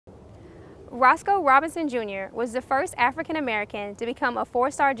Roscoe Robinson Jr. was the first African American to become a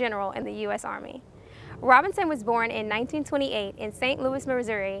four-star general in the U.S. Army. Robinson was born in 1928 in St. Louis,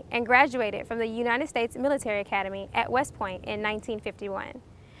 Missouri, and graduated from the United States Military Academy at West Point in 1951.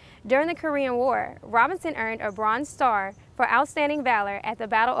 During the Korean War, Robinson earned a Bronze Star for outstanding valor at the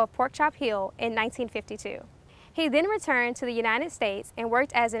Battle of Pork Chop Hill in 1952. He then returned to the United States and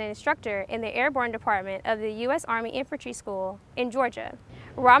worked as an instructor in the Airborne Department of the U.S. Army Infantry School in Georgia.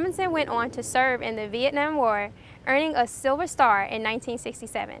 Robinson went on to serve in the Vietnam War, earning a Silver Star in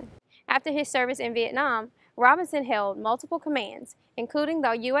 1967. After his service in Vietnam, Robinson held multiple commands, including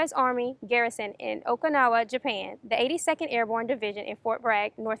the U.S. Army garrison in Okinawa, Japan, the 82nd Airborne Division in Fort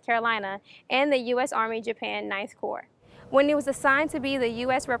Bragg, North Carolina, and the U.S. Army Japan 9th Corps. When he was assigned to be the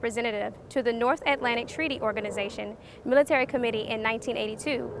U.S. representative to the North Atlantic Treaty Organization Military Committee in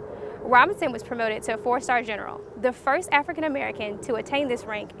 1982, Robinson was promoted to a four-star general, the first African American to attain this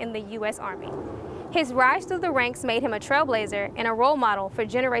rank in the U.S. Army. His rise through the ranks made him a trailblazer and a role model for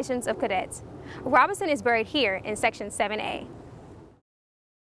generations of cadets. Robinson is buried here in Section 7A.